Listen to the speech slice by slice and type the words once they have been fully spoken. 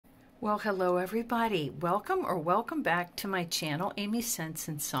Well, hello everybody. Welcome back to my channel, Amy's Scents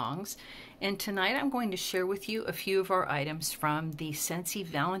and Songs. And tonight I'm going to share with you a few of our items from the Scentsy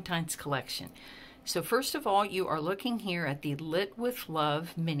Valentine's collection. So first of all, you are looking here at the Lit with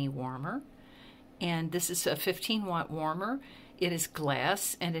Love mini warmer. And this is a 15-watt warmer. It is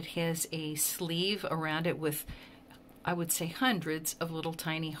glass and it has a sleeve around it with, I would say, hundreds of little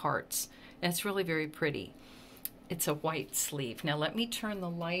tiny hearts. And it's really very pretty. It's a white sleeve. Now let me turn the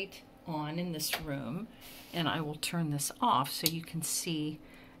light on in this room and I will turn this off so you can see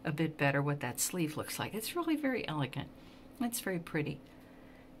a bit better what that sleeve looks like. It's really very elegant. It's very pretty.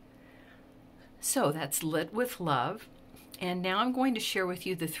 So that's Lit with Love. And now I'm going to share with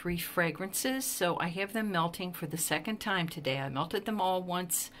you the 3 fragrances. So I have them melting for the second time today. I melted them all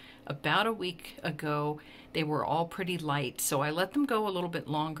once about a week ago. They were all pretty light, so I let them go a little bit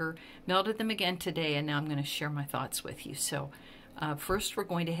longer, melted them again today, and now I'm going to share my thoughts with you. So first we're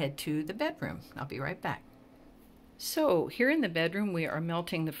going to head to the bedroom. I'll be right back. So here in the bedroom we are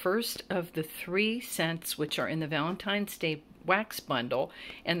melting the first of the 3 scents which are in the Valentine's Day wax bundle,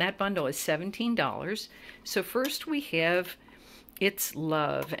 and that bundle is $17. So first we have It's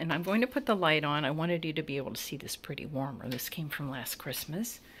Love, and I'm going to put the light on. I wanted you to be able to see this pretty warmer. This came from last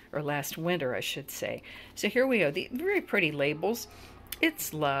Christmas, or last winter I should say. So here we go, the very pretty labels.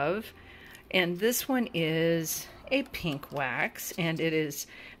 It's Love, and this one is a pink wax, and it is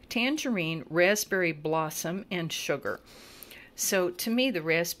tangerine, raspberry blossom, and sugar. So to me the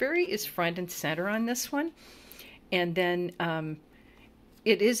raspberry is front and center on this one, and then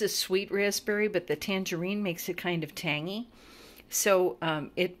it is a sweet raspberry, but the tangerine makes it kind of tangy. So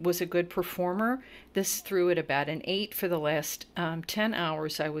it was a good performer. This threw at about an 8 for the last 10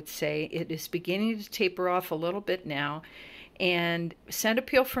 hours, I would say. It is beginning to taper off a little bit now. And scent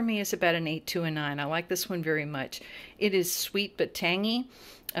appeal for me is about an 8 to a 9. I like this one very much. It is sweet but tangy.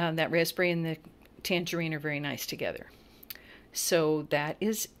 That raspberry and the tangerine are very nice together. So that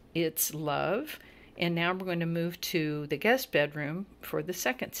is It's Love. And now we're going to move to the guest bedroom for the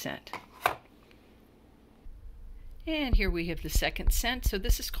second scent. And here we have the second scent. So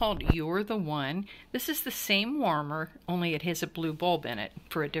this is called You're the One. This is the same warmer, only it has a blue bulb in it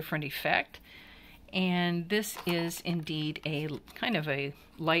for a different effect. And this is indeed a kind of a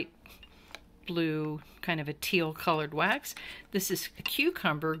light blue, kind of a teal colored wax. This is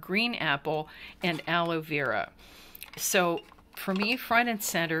cucumber, green apple, and aloe vera. So for me, front and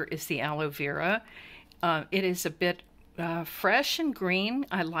center is the aloe vera. It is a bit fresh and green.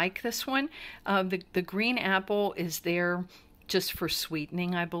 I like this one. The green apple is there just for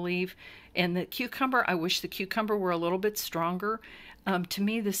sweetening, I believe. And the cucumber, I wish the cucumber were a little bit stronger. To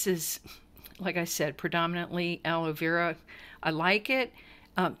me, this is, like I said, predominantly aloe vera. I like it.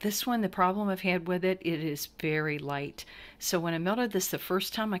 This one, the problem I've had with it, it is very light. So when I melted this the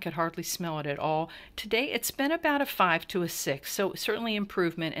first time, I could hardly smell it at all. Today, it's been about a 5 to a 6, so certainly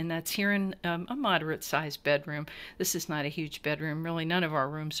improvement, and that's here in a moderate-sized bedroom. This is not a huge bedroom. Really, none of our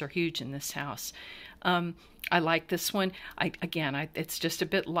rooms are huge in this house. I like this one. It's just a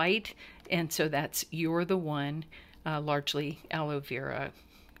bit light, and so that's You're the One, largely aloe vera,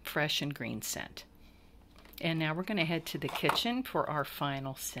 fresh and green scent. And now we're going to head to the kitchen for our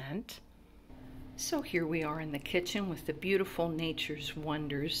final scent. So here we are in the kitchen with the beautiful Nature's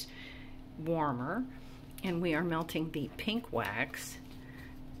Wonders warmer. And we are melting the pink wax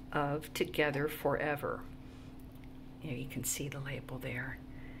of Together Forever. You can see the label there.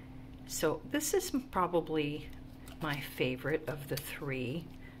 So this is probably my favorite of the 3.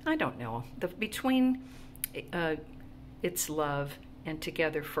 I don't know. Between It's Love and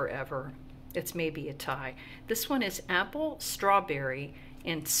Together Forever, it's maybe a tie. This one is apple, strawberry,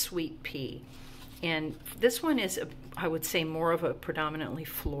 and sweet pea. And this one is, I would say, more of a predominantly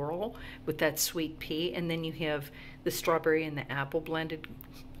floral with that sweet pea. And then you have the strawberry and the apple blended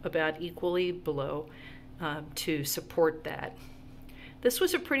about equally below to support that. This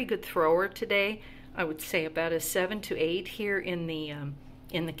was a pretty good thrower today. I would say about a 7 to 8 here in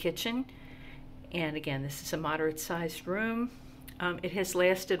the kitchen. And again, this is a moderate-sized room. It has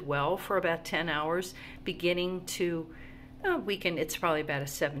lasted well for about 10 hours, beginning to weaken. It's probably about a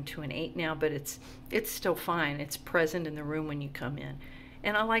 7 to an 8 now, but it's still fine. It's present in the room when you come in.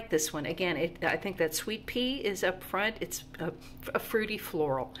 And I like this one. Again, I think that sweet pea is up front. It's a fruity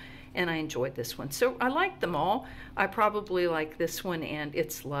floral, and I enjoyed this one. So I like them all. I probably like this one and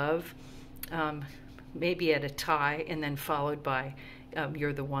It's Love, maybe at a tie, and then followed by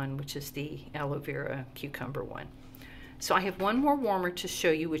You're the One, which is the aloe vera cucumber one. So I have one more warmer to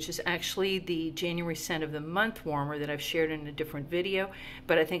show you, which is actually the January Scent of the Month warmer that I've shared in a different video,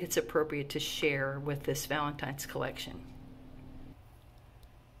 but I think it's appropriate to share with this Valentine's collection.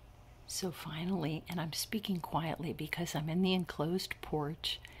 So finally, and I'm speaking quietly because I'm in the enclosed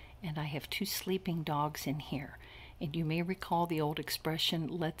porch and I have 2 sleeping dogs in here. And you may recall the old expression,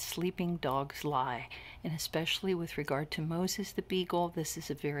 let sleeping dogs lie. And especially with regard to Moses the Beagle, this is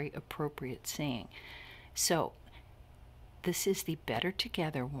a very appropriate saying. So this is the Better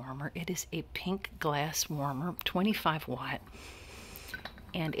Together warmer. It is a pink glass warmer, 25 watt.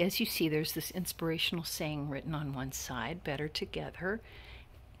 And as you see, there's this inspirational saying written on one side, Better Together.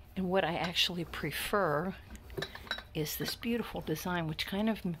 And what I actually prefer is this beautiful design, which kind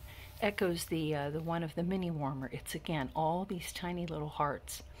of echoes the one of the mini warmer. It's again all these tiny little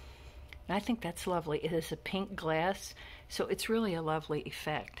hearts. And I think that's lovely. It is a pink glass, so it's really a lovely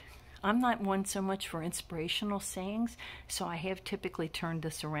effect. I'm not one so much for inspirational sayings, so I have typically turned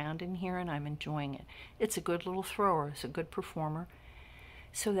this around in here and I'm enjoying it. It's a good little thrower. It's a good performer.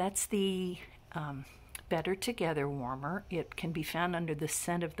 So that's the Better Together warmer. It can be found under the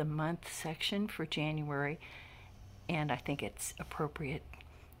Scent of the Month section for January, and I think it's appropriate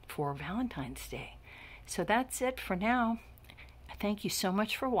for Valentine's Day. So that's it for now. Thank you so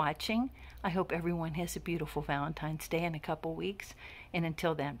much for watching. I hope everyone has a beautiful Valentine's Day in a couple weeks. And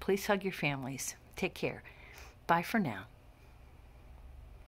until then, please hug your families. Take care. Bye for now.